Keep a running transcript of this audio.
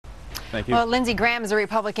Thank you. Well, Lindsey Graham is a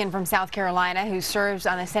Republican from South Carolina who serves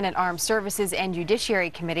on the Senate Armed Services and Judiciary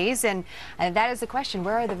Committees. And that is the question.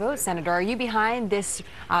 Where are the votes, Senator? Are you behind this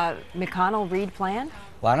McConnell-Reed plan?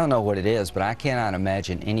 Well, I don't know what it is, but I cannot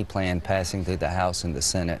imagine any plan passing through the House and the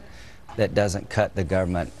Senate that doesn't cut the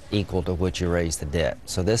government equal to which you raise the debt.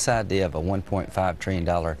 So this idea of a $1.5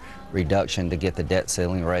 trillion reduction to get the debt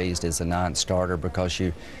ceiling raised is a non-starter because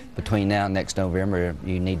between now and next November,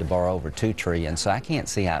 you need to borrow over $2 trillion. So I can't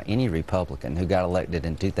see how any Republican who got elected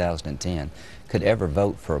in 2010 could ever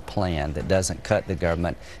vote for a plan that doesn't cut the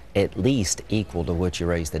government at least equal to what you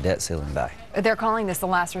raise the debt ceiling by. They're calling this the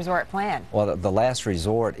last resort plan. Well, the last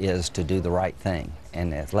resort is to do the right thing.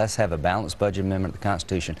 And let's have a balanced budget amendment to the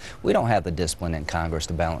Constitution. We don't have the discipline in Congress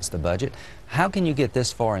to balance the budget. How can you get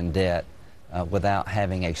this far in debt without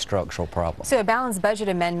having a structural problem? So a balanced budget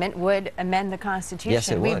amendment would amend the Constitution. Yes,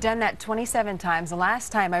 it would. We've done that 27 times. The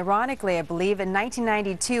last time, ironically, I believe, in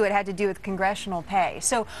 1992, it had to do with congressional pay.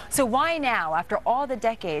 So why now, after all the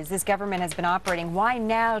decades this government has been operating, why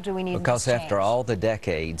now do we need Because this change? after all the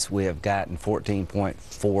decades, we have gotten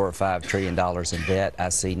 $14.4 or $5 trillion in debt. I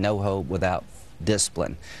see no hope without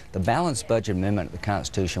discipline. The balanced budget amendment to the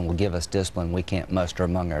Constitution will give us discipline we can't muster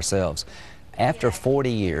among ourselves. After 40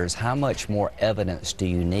 years, how much more evidence do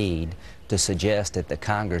you need to suggest that the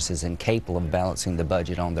Congress is incapable of balancing the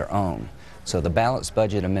budget on their own? So the balanced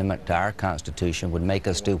budget amendment to our Constitution would make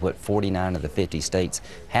us do what 49 of the 50 states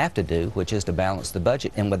have to do, which is to balance the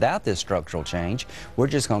budget. And without this structural change, we're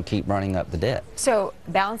just going to keep running up the debt. So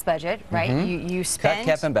balanced budget, right? You spend. Cut,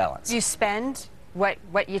 cap, and balance. You spend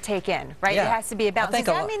what you take in, right? Yeah. It has to be a balance. Does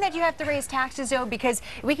that mean that you have to raise taxes, though? Because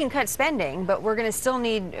we can cut spending, but we're going to still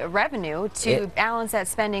need revenue to balance that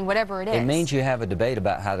spending, whatever it is. It means you have a debate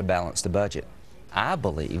about how to balance the budget. I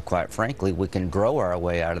believe, quite frankly, we can grow our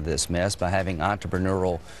way out of this mess by having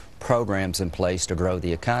entrepreneurial programs in place to grow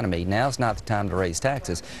the economy. Now's not the time to raise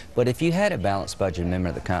taxes, but if you had a balanced budget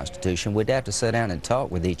amendment of the Constitution, we'd have to sit down and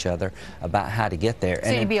talk with each other about how to get there.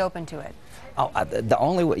 So you'd be open to it? Oh, the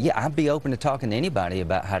only way, yeah, I'd be open to talking to anybody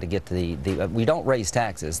about how to get to we don't raise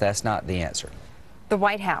taxes. That's not the answer. The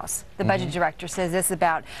White House, the budget director, says this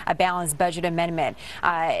about a balanced budget amendment.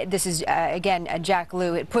 This is, again, Jack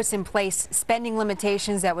Lew. It puts in place spending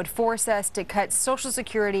limitations that would force us to cut Social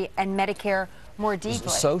Security and Medicare more deeply.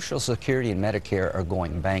 Social Security and Medicare are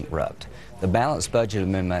going bankrupt. The balanced budget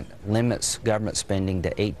amendment limits government spending to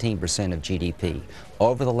 18% of GDP.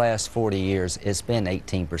 Over the last 40 years, it's been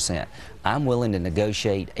 18%. I'm willing to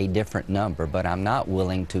negotiate a different number, but I'm not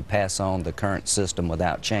willing to pass on the current system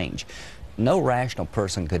without change. No rational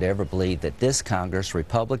person could ever believe that this Congress,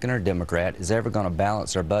 Republican or Democrat, is ever going to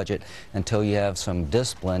balance their budget until you have some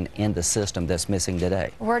discipline in the system that's missing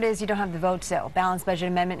today. Word is you don't have the votes, though. Balanced budget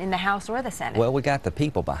amendment in the House or the Senate. Well, we got the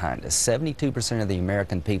people behind us. 72% of the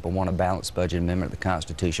American people want a balanced budget amendment of the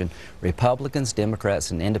Constitution. Republicans,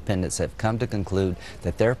 Democrats, and independents have come to conclude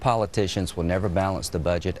that their politicians will never balance the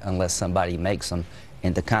budget unless somebody makes them,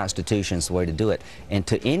 and the Constitution's the way to do it. And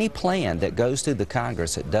to any plan that goes through the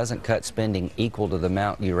Congress that doesn't cut spending equal to the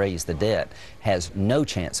amount you raise the debt has no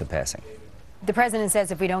chance of passing. The president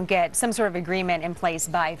says if we don't get some sort of agreement in place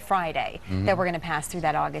by Friday, that we're going to pass through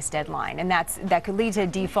that August deadline. And that could lead to a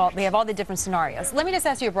default. We have all the different scenarios. Let me just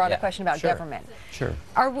ask you a broader question about government. Sure.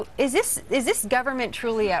 Is this government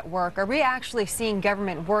truly at work? Are we actually seeing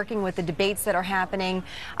government working with the debates that are happening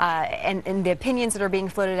and the opinions that are being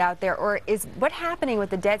floated out there? Or is what's happening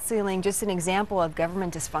with the debt ceiling just an example of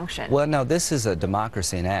government dysfunction? Well, no, this is a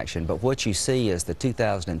democracy in action. But what you see is the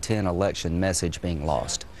 2010 election message being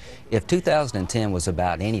lost. If 2010 was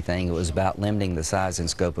about anything, it was about limiting the size and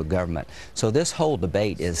scope of government. So this whole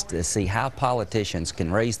debate is to see how politicians can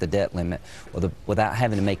raise the debt limit without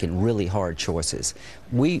having to make really hard choices.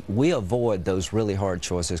 We avoid those really hard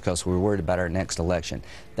choices because we're worried about our next election.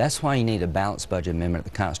 That's why you need a balanced budget amendment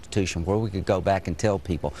of the Constitution where we could go back and tell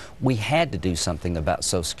people we had to do something about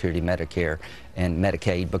Social Security, Medicare, and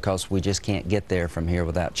Medicaid because we just can't get there from here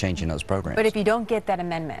without changing those programs. But if you don't get that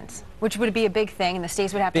amendment, which would be a big thing, and the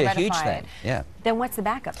states would have to ratify huge thing. it, yeah. Then what's the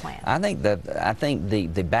backup plan? I think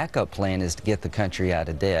the backup plan is to get the country out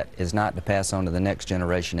of debt, is not to pass on to the next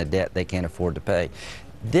generation a debt they can't afford to pay.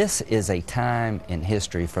 This is a time in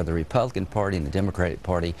history for the Republican Party and the Democratic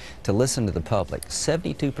Party to listen to the public.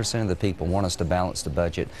 72% of the people want us to balance the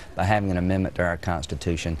budget by having an amendment to our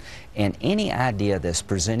Constitution. And any idea that's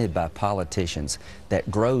presented by politicians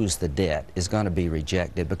that grows the debt is going to be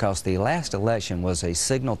rejected because the last election was a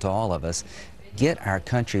signal to all of us get our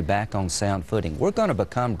country back on sound footing. We're going to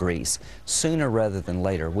become Greece sooner rather than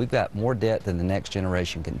later. We've got more debt than the next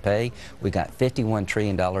generation can pay. We've got $51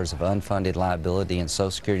 trillion of unfunded liability in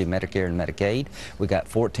Social Security, Medicare, and Medicaid. We've got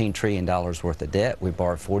 $14 trillion worth of debt. We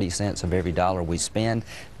borrow 40 cents of every dollar we spend.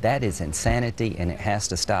 That is insanity, and it has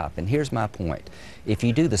to stop. And here's my point. If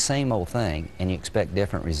you do the same old thing and you expect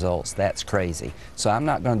different results, that's crazy. So I'm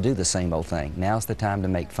not going to do the same old thing. Now's the time to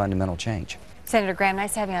make fundamental change. Senator Graham,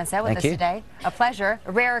 nice to have you on set with us today. A pleasure.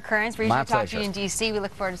 A rare occurrence. We usually talk to you in D.C. We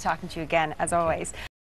look forward to talking to you again, as always.